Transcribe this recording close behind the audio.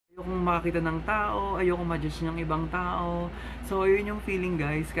Ayokong makakita ng tao, ayokong ma-judge ng ibang tao. So, yun yung feeling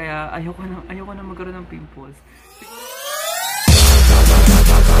guys, kaya ayoko na magkaroon ng pimples.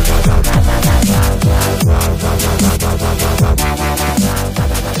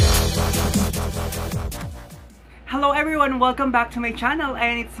 Hello everyone! Welcome back to my channel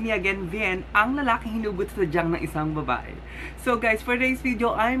and it's me again, Vien, ang lalaking hinugot sa sadyang ng isang babae. So guys, for today's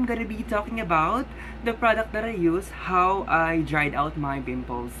video, I'm gonna be talking about the product that I use, how I dried out my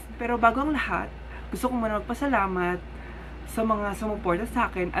pimples. Pero bago ang lahat, gusto ko muna magpasalamat sa mga sumuporta sa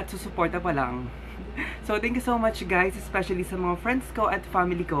akin at susuporta pa lang. So thank you so much guys, especially sa mga friends ko at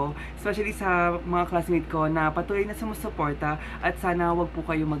family ko, especially sa mga classmates ko na patuloy na sumusuporta at sana wag po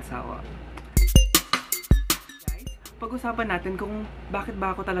kayo magsawa. Pag-usapan natin kung bakit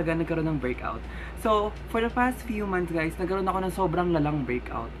ba ako talaga nagkaroon ng breakout. So, for the past few months guys, nagkaroon ako ng sobrang lalang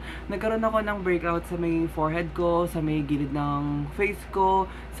breakout. Nagkaroon ako ng breakout sa may forehead ko, sa may gilid ng face ko,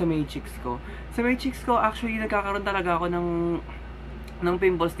 sa may cheeks ko. Sa may cheeks ko, actually, nagkakaroon talaga ako ng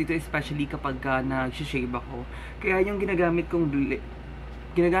pimples dito, especially kapag nag-shave ako. Kaya yung ginagamit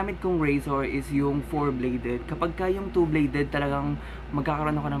kong razor is yung 4-bladed. Kapag yung 2-bladed, talagang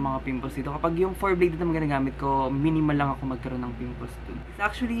magkakaroon ako ng mga pimples dito. Kapag yung 4-bladed na ginagamit ko, minimal lang ako magkaroon ng pimples dito.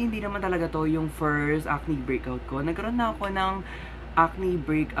 Actually, hindi naman talaga to yung first acne breakout ko. Nagkaroon na ako ng acne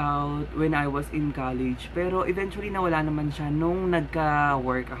breakout when I was in college. Pero eventually, nawala naman siya nung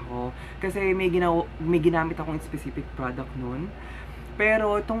nagka-work ako. Kasi may ginamit akong specific product nun.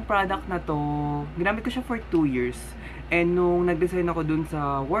 Pero itong product na to, ginamit ko siya for 2 years. And nung nag-design ako dun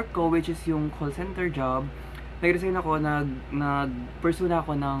sa work ko, which is yung call center job, nag-design ako, nag-pursue na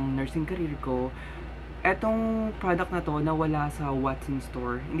ako ng nursing career ko. Etong product na to, nawala sa Watson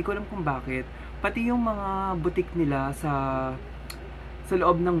store. Hindi ko alam kung bakit. Pati yung mga boutique nila sa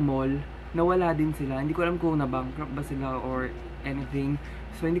loob ng mall, nawala din sila. Hindi ko alam kung na-bankrupt ba sila or anything.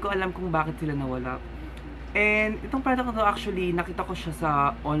 So, hindi ko alam kung bakit sila nawala. And itong product na to, actually, nakita ko siya sa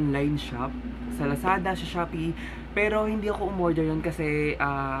online shop, sa Lazada, sa Shopee, pero hindi ako umorder yun kasi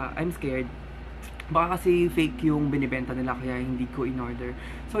I'm scared. Baka kasi fake yung binibenta nila kaya hindi ko in-order.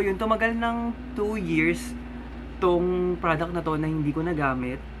 So yun, tumagal ng 2 years tong product na to na hindi ko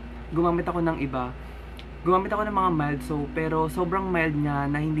nagamit. Gumamit ako ng iba. Gumamit ako ng mga mild soap, pero sobrang mild niya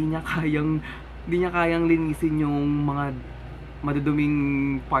na hindi niya kayang linisin yung mga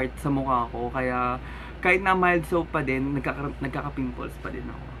maduduming part sa mukha ko. Kaya kahit na mild soap pa din, nagkaka-pimples pa din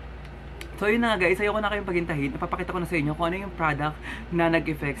ako. So yun na guys, ayoko na kayong paghintahin. Napapakita ko na sa inyo kung ano yung product na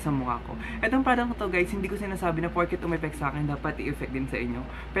nag-effect sa mukha ko. Itong product na to guys, hindi ko sinasabi na porket umeffect sa akin, dapat i-effect din sa inyo.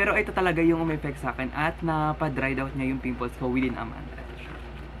 Pero ito talaga yung umeffect sa akin at napa-dried out niya yung pimples ko within a month.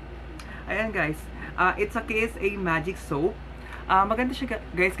 Ayan guys, it's a KSA Magic Soap. Maganda siya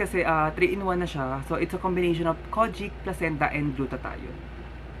guys kasi 3-in-1 na siya. So it's a combination of kojic, placenta, and glutathione.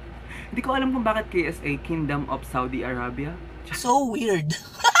 Hindi ko alam kung bakit KSA, Kingdom of Saudi Arabia. So weird.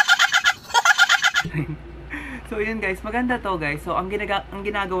 So yun guys, maganda to guys. So ang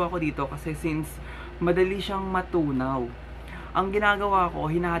ginagawa ko dito kasi since madali siyang matunaw, ang ginagawa ko,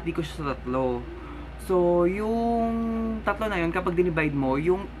 hinahati ko siya sa tatlo. So yung tatlo na yun, kapag dinivide mo,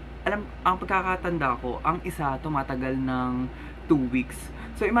 ang pagkakatanda ko, ang isa tumatagal ng 2 weeks.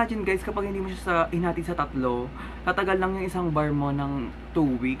 So imagine guys, kapag hindi mo siya hinati sa tatlo, tatagal lang yung isang bar mo ng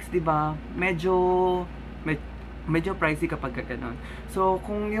 2 weeks, 'di ba? Medyo pricey kapag gano'n. So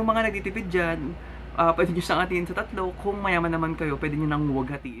kung yung mga nagtitipid diyan, pwede nyo siyang hatiin sa tatlo. Kung mayaman naman kayo, pwede nyo nang huwag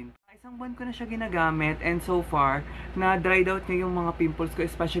hatiin. Isang buwan ko na siya ginagamit and so far, na-dried out niya yung mga pimples ko,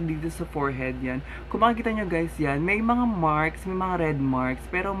 especially dito sa forehead yan. Kung makikita nyo guys yan, may mga marks, may mga red marks,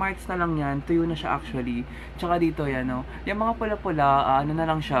 pero marks na lang yan, tuyo na siya actually. Tsaka dito yan, no? Yung mga pula-pula, ano na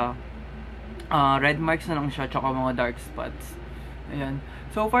lang siya, red marks na lang siya, tsaka mga dark spots. Ayan.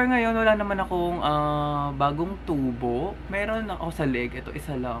 So far ngayon, wala naman akong bagong tubo. Meron ako sa leg, ito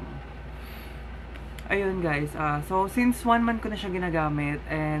isa lang. Ayun guys, so since 1 month ko na siya ginagamit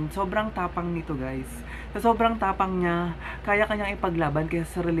and sobrang tapang nito guys. Sa sobrang tapang niya, kaya kanyang ipaglaban kaya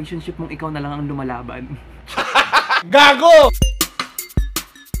sa relationship mong ikaw na lang ang lumalaban. Gago!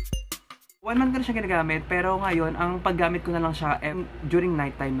 1 month ko na siya ginagamit, pero ngayon, ang paggamit ko na lang siya during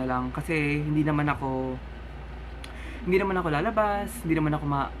night time na lang kasi hindi naman ako lalabas, hindi naman ako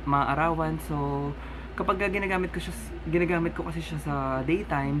maarawan. So kapag ginagamit ko kasi siya sa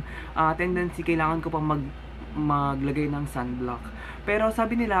daytime, tendency kailangan ko pa maglagay ng sunblock. Pero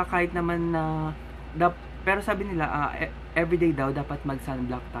sabi nila everyday daw dapat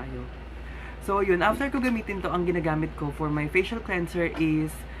mag-sunblock tayo. So yun, after ko gamitin to, ang ginagamit ko for my facial cleanser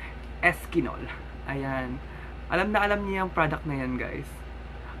is Eskinol. Ayan. Alam niyo yung product na yan guys.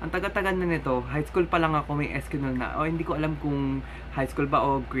 Ang tagal-tagal na nito, high school pa lang ako may Eskinol na. O hindi ko alam kung high school ba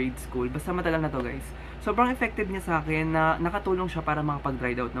o grade school. Basta matagal na to guys. Sobrang effective niya sa akin na nakatulong siya para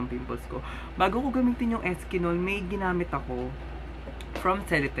makapag-dry out ng pimples ko. Bago ko gamitin yung Eskinol, may ginamit ako from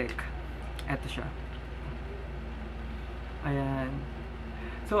Cleteque. Eto siya. Ayan.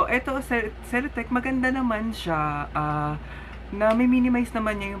 So, eto, Cleteque, maganda naman siya. Na may minimize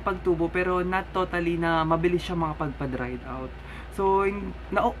naman niya yung pagtubo pero not totally na mabilis siya makapagpa-dried out. So,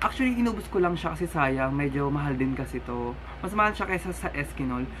 actually, inubos ko lang siya kasi sayang. Medyo mahal din kasi to. Mas mahal siya kaysa sa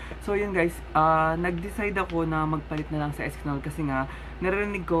Eskinol. So, yun guys, nag-decide ako na magpalit na lang sa Eskinol kasi nga,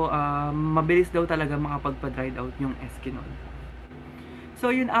 narinig ko, mabilis daw talaga makapagpa-dried out yung Eskinol. So,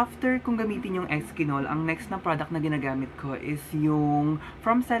 yun, after kung gamitin yung Eskinol, ang next na product na ginagamit ko is yung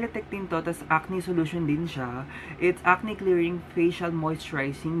from Cleteque din to, tas acne solution din siya. It's Acne Clearing Facial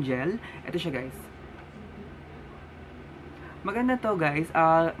Moisturizing Gel. Ito siya guys. Maganda to guys,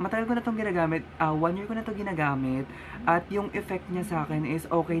 matagal ko na itong ginagamit, 1 year ko na ito ginagamit, at yung effect niya sa akin is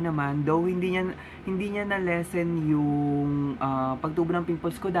okay naman, though hindi niya na-lessen yung pagtubo ng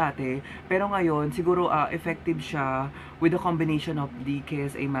pimples ko dati, pero ngayon, siguro effective siya with the combination of the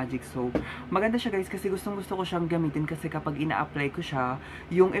KSA Magic Soap. Maganda siya guys kasi gustong gusto ko siyang gamitin kasi kapag ina-apply ko siya,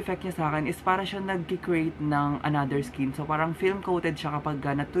 yung effect niya sa akin is para siya nag-create ng another skin, so parang film coated siya kapag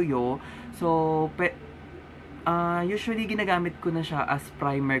natuyo, so usually ginagamit ko na siya as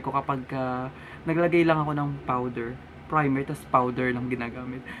primer ko kapag naglagay lang ako ng powder. Primer, tas powder lang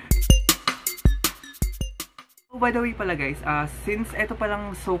ginagamit. So, by the way pala guys, since eto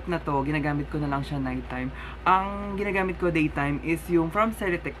palang soap na to, ginagamit ko na lang siya nighttime. Ang ginagamit ko daytime is yung from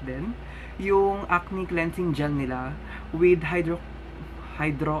Cleteque din, yung acne cleansing gel nila with hydroxy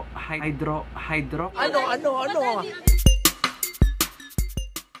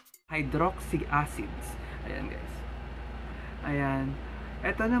acids. Ayan guys. Ayan.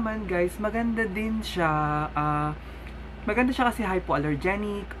 Ito naman guys, maganda din siya. Maganda siya kasi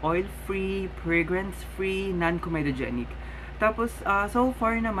hypoallergenic, oil-free, fragrance-free, non-comedogenic. Tapos, so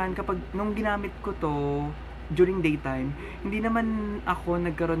far naman, kapag nung ginamit ko to during daytime, hindi naman ako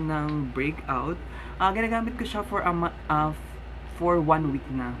nagkaroon ng breakout. Ginagamit ko siya for 1 week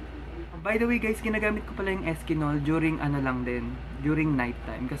na. By the way guys, ginagamit ko pala yung Eskinol during during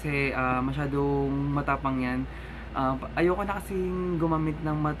nighttime kasi masyadong matapang yan. Ayoko na kasing gumamit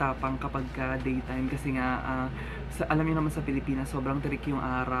ng matapang kapag daytime kasi nga alam niyo naman sa Pilipinas sobrang tirik yung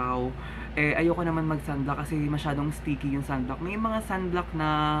araw. Ayoko naman mag-sunblock kasi masyadong sticky yung sunblock. May mga sunblock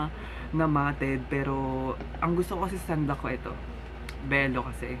na matted pero ang gusto ko kasi sunblock ko ito. Belo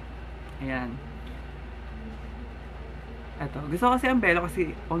kasi. Ayan. Eto. Gusto ko kasi ang Belo kasi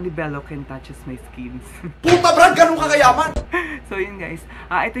only Belo can touches my skins. Puta brad, ganun ka kayaman! So yun guys,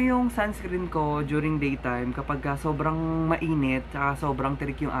 ito yung sunscreen ko during daytime kapag sobrang mainit at sobrang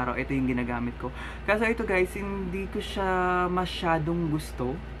tirik yung araw, ito yung ginagamit ko. Kaso ito guys, hindi ko siya masyadong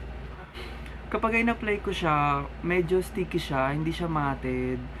gusto. Kapag in-apply ko siya, medyo sticky siya, hindi siya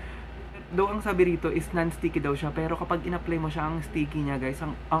matted. Though ang sabi rito is non-sticky daw siya, pero kapag in-apply mo siya, ang sticky niya guys,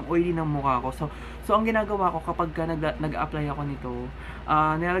 ang oily ng mukha ko. So ang ginagawa ko kapag nag-apply ako nito,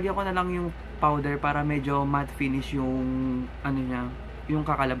 nilalagyan ko na lang yung powder para medyo matte finish yung niya, yung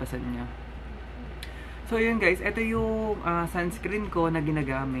kakalabasan niya. So yun guys, ito yung sunscreen ko na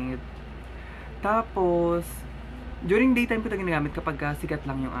ginagamit. Tapos during daytime ko ito ginagamit kapag sikat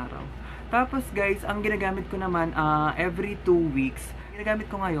lang yung araw. Tapos guys, ang ginagamit ko naman every 2 weeks.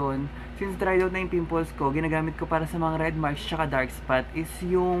 Ginagamit ko ngayon, since dried out na yung pimples ko, ginagamit ko para sa mga red marks tsaka dark spot is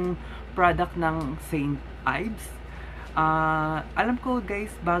yung product ng St. Yves. Alam ko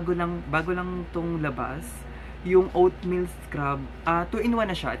guys, bago lang tong labas, yung oatmeal scrub, 2-in-1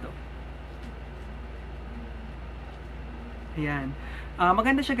 na siya ito. Ayan.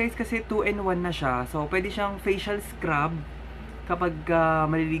 Maganda siya guys kasi 2-in-1 na siya. So, pwede siyang facial scrub kapag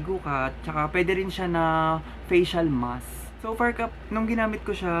maliligo ka, tsaka pwede rin siya na facial mask. So far, nung ginamit ko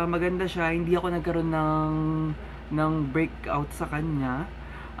siya, maganda siya. Hindi ako nagkaroon ng breakout sa kanya.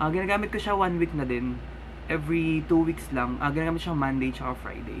 Ginagamit ko siya 1 week na din. Every 2 weeks lang. Ginagamit siya Monday tsaka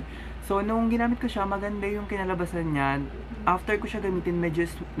Friday. So, nung ginamit ko siya, maganda yung kinalabasan niya. After ko siya gamitin, medyo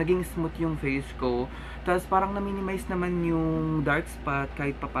naging smooth yung face ko. Tapos parang na-minimize naman yung dark spot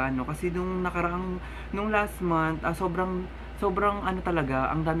kahit papano. Kasi nung last month, sobrang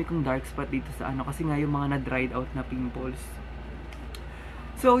talaga, ang dami kong dark spot dito sa kasi nga yung mga na-dried out na pimples.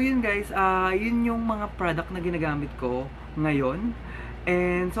 So yun guys, yun yung mga product na ginagamit ko ngayon.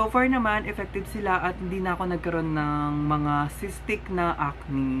 And so far naman, effective sila at hindi na ako nagkaroon ng mga cystic na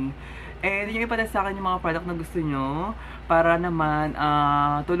acne. And yung ipatas sa akin yung mga product na gusto nyo para naman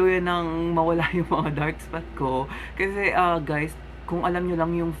tuluyan nang mawala yung mga dark spot ko. Kasi guys, kung alam nyo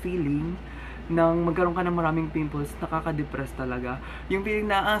lang yung feeling nang magkaroon ka ng maraming pimples, nakaka-depress talaga. Yung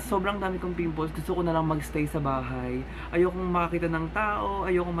feeling na, sobrang dami kong pimples, gusto ko na lang magstay sa bahay. Ayokong makakita ng tao,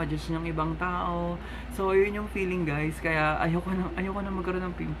 ayokong ma-judge ng ibang tao. So, yun yung feeling guys, kaya ayoko na magkaroon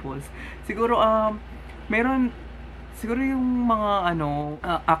ng pimples. Siguro, siguro yung mga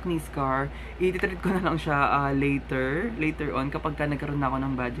acne scar, i-treat ko na lang siya later on kapag nagkaroon na ako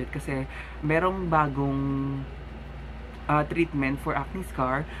ng budget. Kasi merong bagong treatment for acne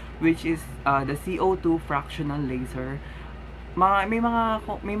scar, which is the CO2 fractional laser. May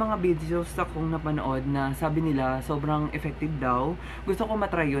mga videos akong napanood na sabi nila sobrang effective daw. Gusto ko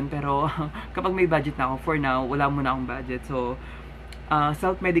matry yun, pero kapag may budget na ako, for now wala muna akong budget, so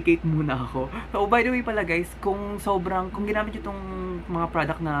self-medicate muna ako. So by the way pala guys, kung ginamit nyo itong mga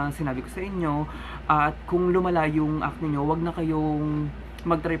product na sinabi ko sa inyo, at kung lumala yung acne nyo, wag na kayong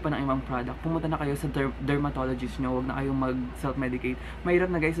mag-try pa ng ibang product. Pumunta na kayo sa dermatologist nyo, wag na kayong mag-self-medicate.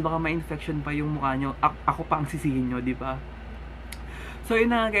 Mahirap na guys, baka ma-infection pa yung mukha nyo. Ako pa ang sisihin nyo, di ba? So yun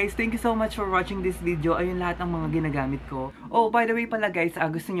na guys, thank you so much for watching this video. Ayun lahat ng mga ginagamit ko. Oh, by the way pala guys,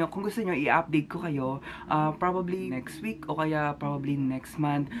 kung gusto nyo i-update ko kayo, probably next week o kaya probably next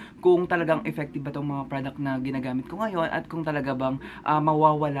month, kung talagang effective ba tong mga product na ginagamit ko ngayon, at kung talaga bang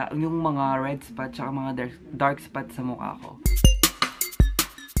mawawala yung mga red spot at mga dark spot sa mukha ko.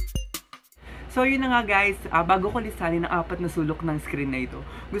 So yun na nga guys, bago ko lisanin ang 4 na sulok ng screen na ito,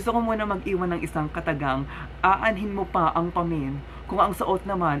 gusto ko muna mag-iwan ng isang katagang, aanhin mo pa ang pamin kung ang suot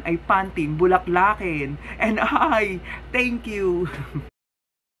naman ay panting bulaklakin. And thank you!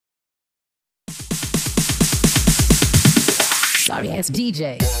 Sorry ass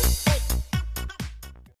DJ.